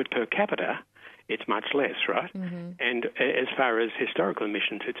 but per capita, it's much less, right? And as far as historical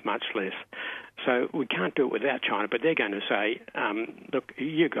emissions, it's much less. So we can't do it without China, but they're going to say, look,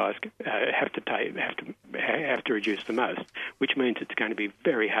 you guys have to reduce the most, which means it's going to be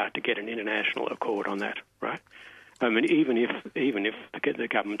very hard to get an international accord on that, right? I mean, even if the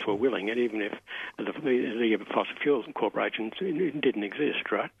governments were willing, and even if the fossil fuels corporations didn't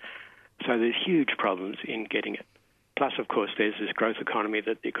exist, right? So there's huge problems in getting it. Plus, of course, there's this growth economy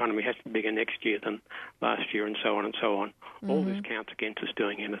that the economy has to be bigger next year than last year, and so on and so on. All this counts against us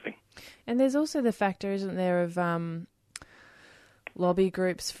doing anything. And there's also the factor, isn't there, of lobby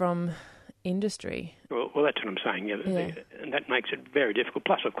groups from industry? Well, that's what I'm saying. And that makes it very difficult.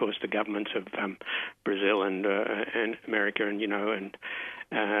 Plus, of course, the governments of Brazil and America, and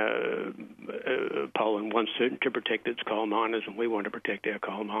Poland wants to protect its coal miners, and we want to protect our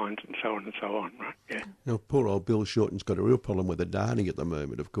coal mines, and so on, right? Yeah. Now, poor old Bill Shorten's got a real problem with Adani at the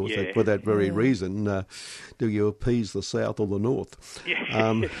moment, of course. For that very reason, do you appease the South or the North?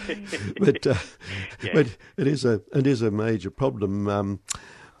 But it is a major problem.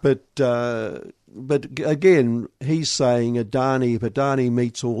 But again, he's saying if Adani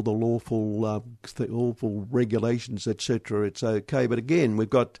meets all the lawful regulations, etc., it's okay. But again,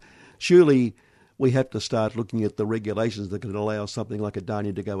 surely we have to start looking at the regulations that can allow something like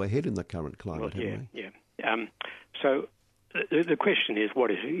Adani to go ahead in the current climate. So the question is, what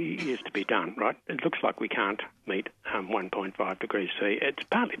is to be done, right? It looks like we can't meet 1.5 degrees C. It's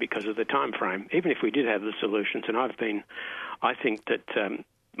partly because of the time frame. Even if we did have the solutions, and I think that.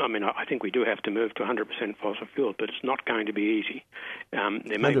 I think we do have to move to 100% fossil fuel, but it's not going to be easy.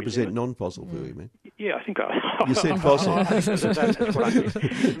 100% non-fossil fuel, you mean? Yeah, I think you said fossil. That's what I mean.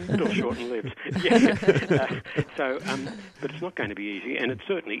 Bill Shorten lives. But it's not going to be easy, and it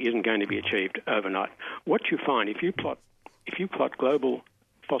certainly isn't going to be achieved overnight. What you find, if you plot if you plot global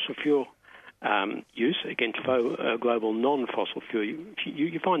fossil fuel use against global non-fossil fuel,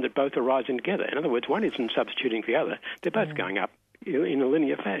 you find that both are rising together. In other words, one isn't substituting for the other. They're both going up in a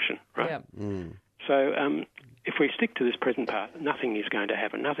linear fashion, right? Yeah. So if we stick to this present path, nothing is going to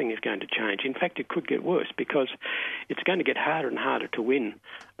happen. Nothing is going to change. In fact, it could get worse because it's going to get harder and harder to win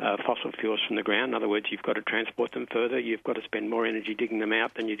fossil fuels from the ground. In other words, you've got to transport them further. You've got to spend more energy digging them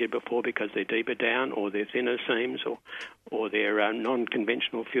out than you did before because they're deeper down, or they're thinner seams, or they're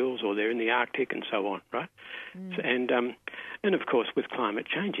non-conventional fuels, or they're in the Arctic, and so on, right? And of course, with climate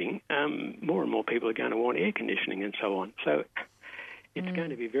changing, more and more people are going to want air conditioning and so on. So it's going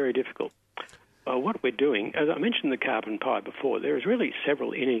to be very difficult. What we're doing, as I mentioned the carbon pie before, there is really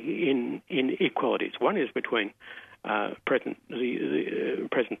several inequalities. One is between present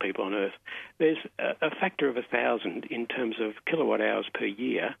people on Earth. There's a factor of 1,000 in terms of kilowatt hours per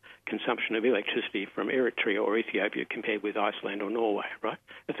year consumption of electricity from Eritrea or Ethiopia compared with Iceland or Norway, right?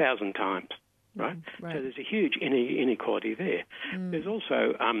 1,000 times, right? Right. So there's a huge inequality there. There's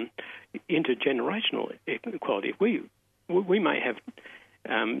also intergenerational inequality. We may have...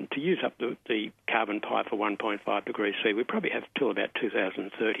 to use up the carbon pie for 1.5 degrees C, we probably have till about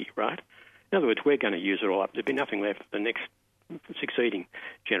 2030, right? In other words, we're going to use it all up. There'll be nothing left for the next succeeding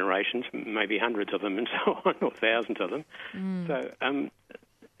generations, maybe hundreds of them and so on, or thousands of them. So,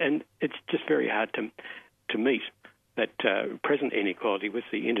 and it's just very hard to meet that present inequality with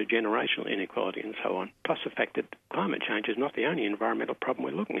the intergenerational inequality and so on, plus the fact that climate change is not the only environmental problem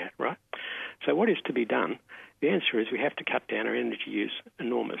we're looking at, right? So what is to be done? The answer is we have to cut down our energy use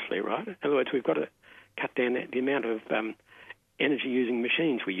enormously, right? In other words, we've got to cut down the amount of energy-using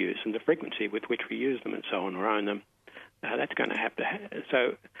machines we use and the frequency with which we use them and so on, or own them. That's going to have to...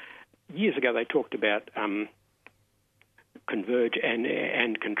 So years ago they talked about converge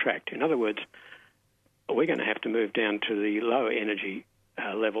and contract. In other words, we're going to have to move down to the lower energy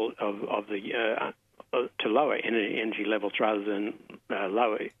level of the... to lower energy levels rather than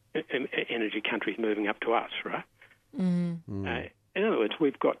lower energy countries moving up to us, right? In other words,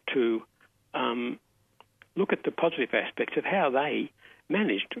 we've got to look at the positive aspects of how they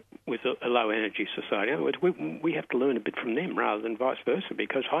managed with a low energy society. In other words, we have to learn a bit from them rather than vice versa,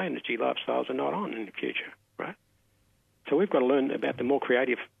 because high energy lifestyles are not on in the future, right? So we've got to learn about the more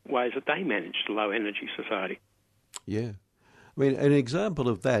creative ways that they managed a low energy society. Yeah. I mean, an example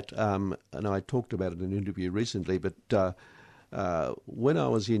of that, and I talked about it in an interview recently, but when I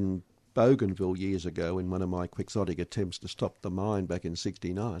was in Bougainville years ago in one of my quixotic attempts to stop the mine back in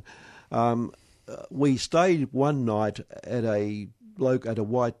 '69, we stayed one night at a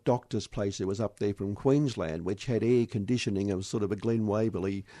white doctor's place that was up there from Queensland, which had air conditioning of sort of a Glen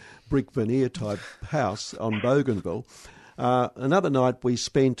Waverley brick veneer type house on Bougainville. Another night we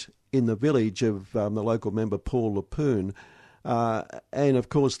spent in the village of the local member Paul Lapoon. And, of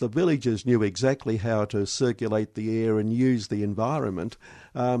course, the villagers knew exactly how to circulate the air and use the environment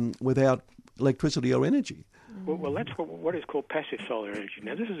without electricity or energy. Well, that's what is called passive solar energy.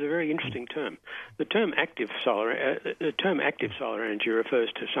 Now, this is a very interesting term. The term active solar energy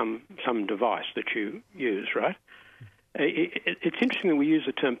refers to some device that you use, right? It's interesting that we use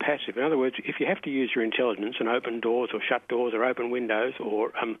the term passive. In other words, if you have to use your intelligence and open doors or shut doors or open windows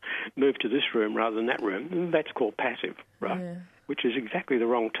or move to this room rather than that room, that's called passive, right? Yeah. Which is exactly the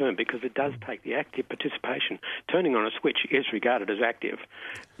wrong term, because it does take the active participation. Turning on a switch is regarded as active.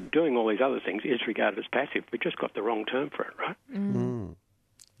 Doing all these other things is regarded as passive. We just got the wrong term for it, right?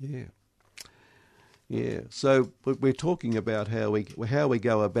 Yeah. Yeah, so we're talking about how we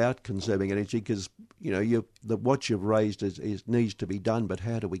go about conserving energy, because what you've raised is needs to be done, but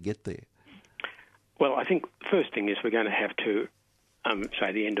how do we get there? Well, I think the first thing is we're going to have to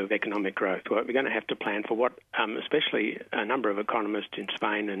say the end of economic growth. We're going to have to plan for what, especially a number of economists in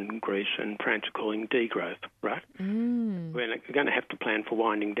Spain and Greece and France are calling degrowth, right? We're going to have to plan for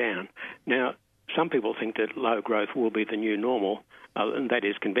winding down. Now, some people think that low growth will be the new normal, and that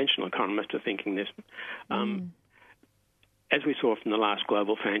is conventional economists are thinking this. As we saw from the last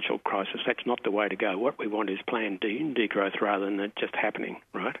global financial crisis, that's not the way to go. What we want is planned degrowth rather than it just happening,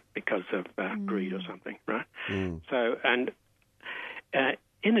 right, because of greed or something, right? So, and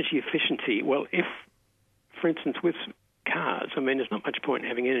energy efficiency, well, if, for instance, with cars, I mean, there's not much point in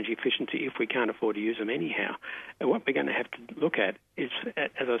having energy efficiency if we can't afford to use them anyhow. And what we're going to have to look at is,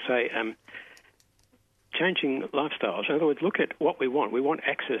 as I say, changing lifestyles. In other words, look at what we want. We want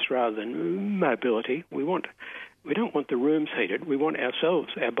access rather than mobility. We don't want the rooms heated. We want ourselves,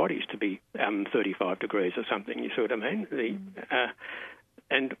 our bodies, to be 35 degrees or something. You see what I mean?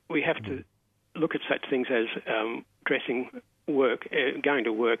 And we have to look at such things as dressing going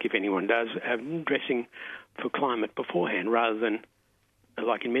to work, if anyone does, dressing for climate beforehand rather than,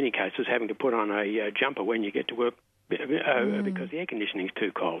 like in many cases, having to put on a jumper when you get to work because the air conditioning is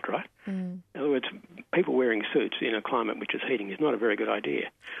too cold, right? In other words, people wearing suits in a climate which is heating is not a very good idea.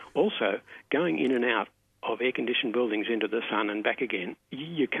 Also, going in and out of air-conditioned buildings into the sun and back again,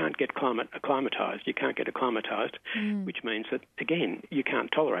 you can't get acclimatised. You can't get acclimatised, which means that, again, you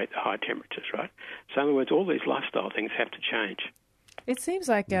can't tolerate the high temperatures, right? So, in other words, all these lifestyle things have to change. It seems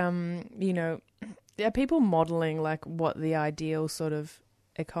like, are people modelling like what the ideal sort of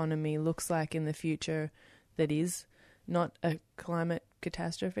economy looks like in the future that is not a climate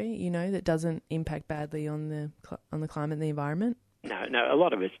catastrophe, that doesn't impact badly on the climate and the environment? No, a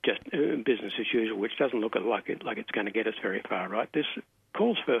lot of it's just business as usual, which doesn't look like it's going to get us very far, right? This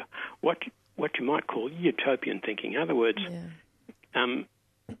calls for what you might call utopian thinking. In other words,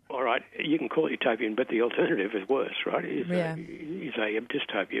 all right, you can call it utopian, but the alternative is worse, right? Is a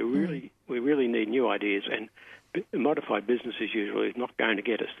dystopia. We really need new ideas, and modified business as usual is not going to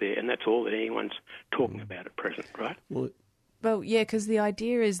get us there, and that's all that anyone's talking about at present, right? Well, yeah, because the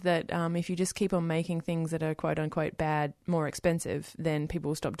idea is that if you just keep on making things that are quote-unquote bad more expensive, then people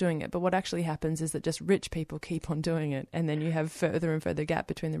will stop doing it. But what actually happens is that just rich people keep on doing it, and then you have further and further gap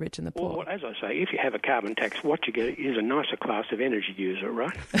between the rich and the poor. Well, as I say, if you have a carbon tax, what you get is a nicer class of energy user,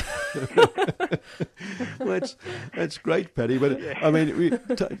 right? Well, that's great, Paddy. But,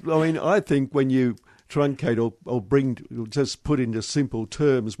 I think when you truncate or just put into simple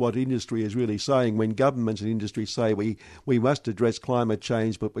terms what industry is really saying, when governments and industry say we must address climate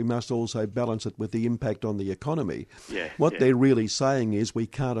change, but we must also balance it with the impact on the economy. They're really saying is we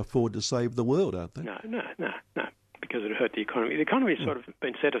can't afford to save the world, aren't they? No, because it hurt the economy. The economy has sort of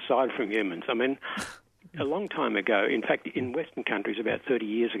been set aside from humans. I mean, a long time ago, in fact, in Western countries about 30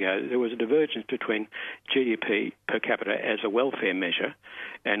 years ago, there was a divergence between GDP per capita as a welfare measure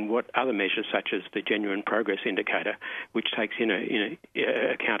and what other measures such as the Genuine Progress Indicator, which takes in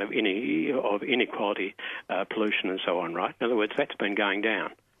account of inequality, pollution and so on, right? In other words, that's been going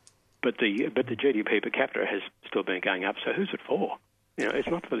down. But the GDP per capita has still been going up, so who's it for? It's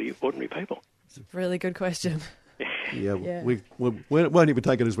not for the ordinary people. It's a really good question. Yeah. We won't even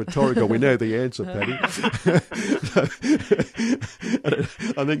take it as rhetorical. We know the answer, Paddy.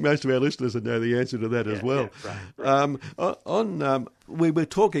 I think most of our listeners would know the answer to that as well. Right. We were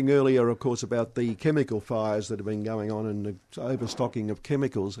talking earlier, of course, about the chemical fires that have been going on and the overstocking of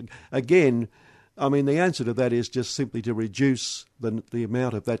chemicals. Again, the answer to that is just simply to reduce the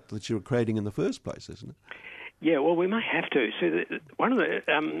amount of that you're creating in the first place, isn't it? Yeah, well, we may have to. So one of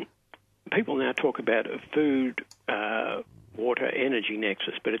the... people now talk about a food, water, energy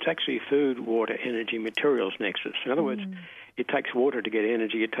nexus, but it's actually food, water, energy, materials nexus. In other words, it takes water to get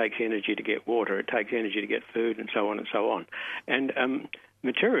energy, it takes energy to get water, it takes energy to get food, and so on and so on. And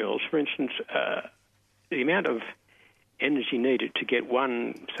materials, for instance, the amount of energy needed to get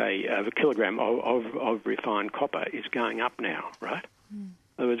a kilogram of refined copper is going up now, right? In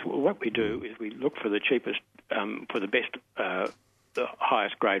other words, what we do is we look for the cheapest, for the best the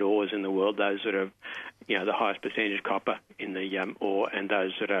highest grade ores in the world, those that are, the highest percentage copper in the ore, and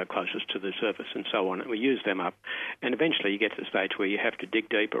those that are closest to the surface, and so on. And we use them up, and eventually you get to the stage where you have to dig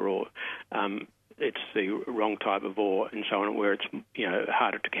deeper, or it's the wrong type of ore, and so on, where it's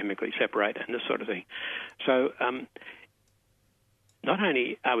harder to chemically separate and this sort of thing. So not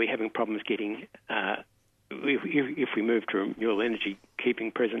only are we having problems getting if we move to renewable energy, keeping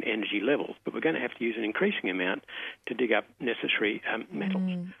present energy levels, but we're going to have to use an increasing amount to dig up necessary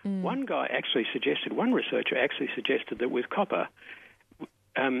metals. One researcher actually suggested that with copper,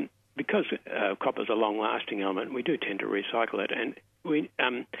 because copper is a long-lasting element, we do tend to recycle it,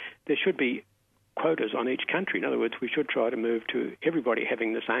 and there should be quotas on each country. In other words, we should try to move to everybody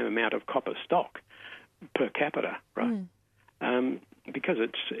having the same amount of copper stock per capita, right? Because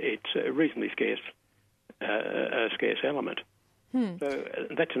it's a reasonably scarce element. So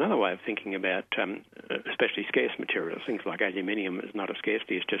that's another way of thinking about especially scarce materials. Things like aluminium is not a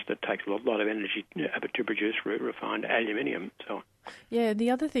scarcity, it's just that it takes a lot of energy to produce refined aluminium and so on. Yeah,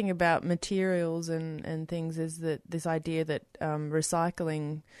 the other thing about materials and things is that this idea that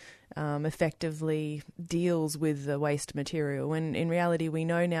recycling effectively deals with the waste material, when in reality we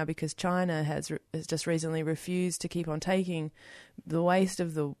know now, because China has just recently refused to keep on taking the waste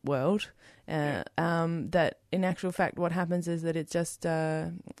of the world, that in actual fact what happens is that it just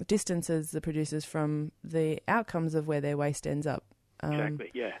distances the producers from the outcomes of where their waste ends up. Exactly,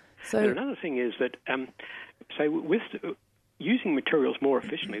 yeah. So and another thing is that, with using materials more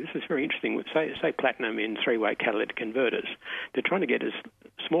efficiently, this is very interesting. With say platinum in three-way catalytic converters, they're trying to get as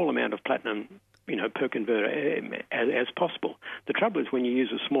small amount of platinum per converter as possible. The trouble is when you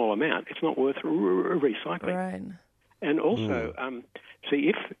use a small amount, it's not worth recycling. Right. And also,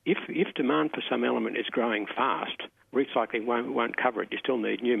 see, if demand for some element is growing fast, recycling won't cover it. You still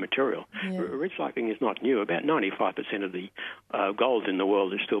need new material. Yeah. Recycling is not new. About 95% of the gold in the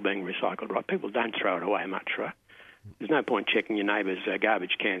world is still being recycled, right? People don't throw it away much, right? There's no point checking your neighbour's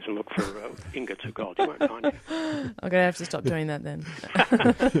garbage cans and look for ingots of gold. You won't find it. I'm going to have to stop doing that then.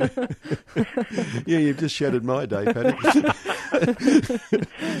 Yeah, you've just shattered my day, Paddy.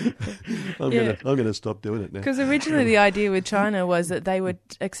 I'm going to stop doing it now. Because originally the idea with China was that they were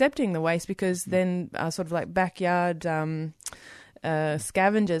accepting the waste because then sort of like backyard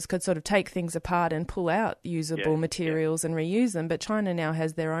scavengers could sort of take things apart and pull out usable materials and reuse them. But China now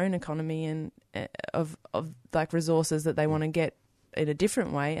has their own economy and of like resources that they want to get in a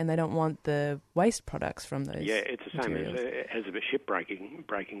different way, and they don't want the waste products from those. Yeah, it's the materials. same as a ship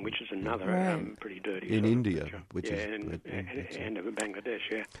breaking, which is another pretty dirty. In India, and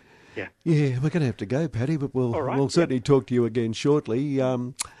Bangladesh, yeah. Yeah, we're going to have to go, Paddy, but we'll certainly talk to you again shortly.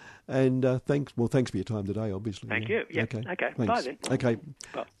 Thanks for your time today, obviously. Thank you. Yeah. Okay. Thanks. Bye then. Okay.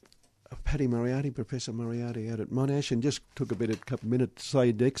 Bye. Paddy Moriarty, Professor Moriarty out at Monash, and just took a couple minutes to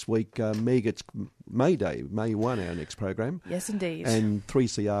say next week, Meg, it's May Day, May 1, our next program. Yes, indeed. And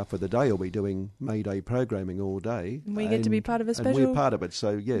 3CR for the day will be doing May Day programming all day. We get to be part of a special... And we're part of it,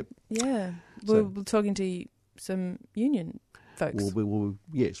 so yeah. Yeah. We're talking to some union folks. We'll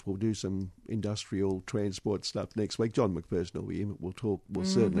do some industrial transport stuff next week. John McPherson will be in. We'll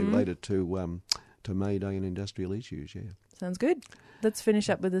certainly relate it to May Day and industrial issues, yeah. Sounds good. Let's finish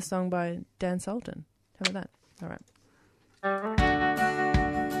up with a song by Dan Sultan. How about that? All right.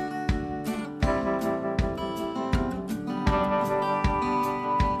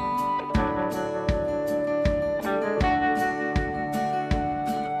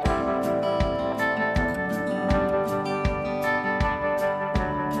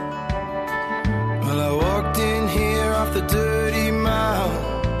 Well, I walked in here off the dirty mile,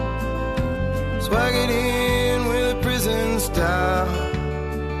 swaggered in with a prison style,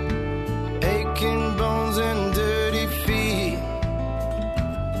 aching bones and dirty feet,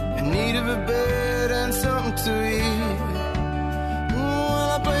 in need of a bed and something to eat.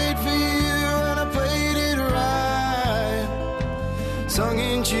 Well, I played for you and I played it right, sung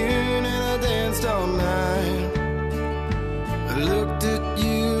in tune and I danced all night. I looked at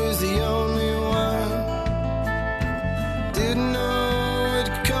you as the only one, didn't know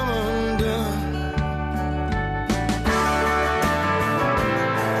it'd come undone.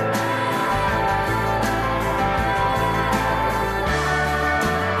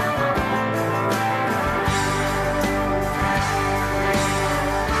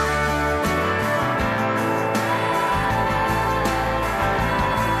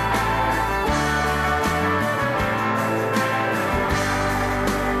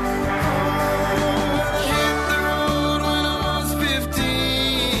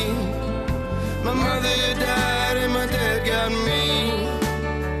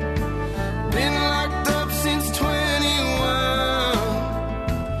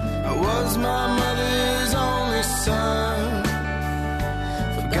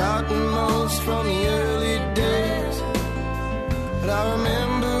 From the early days, but I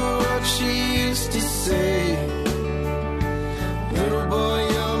remember what she used to say.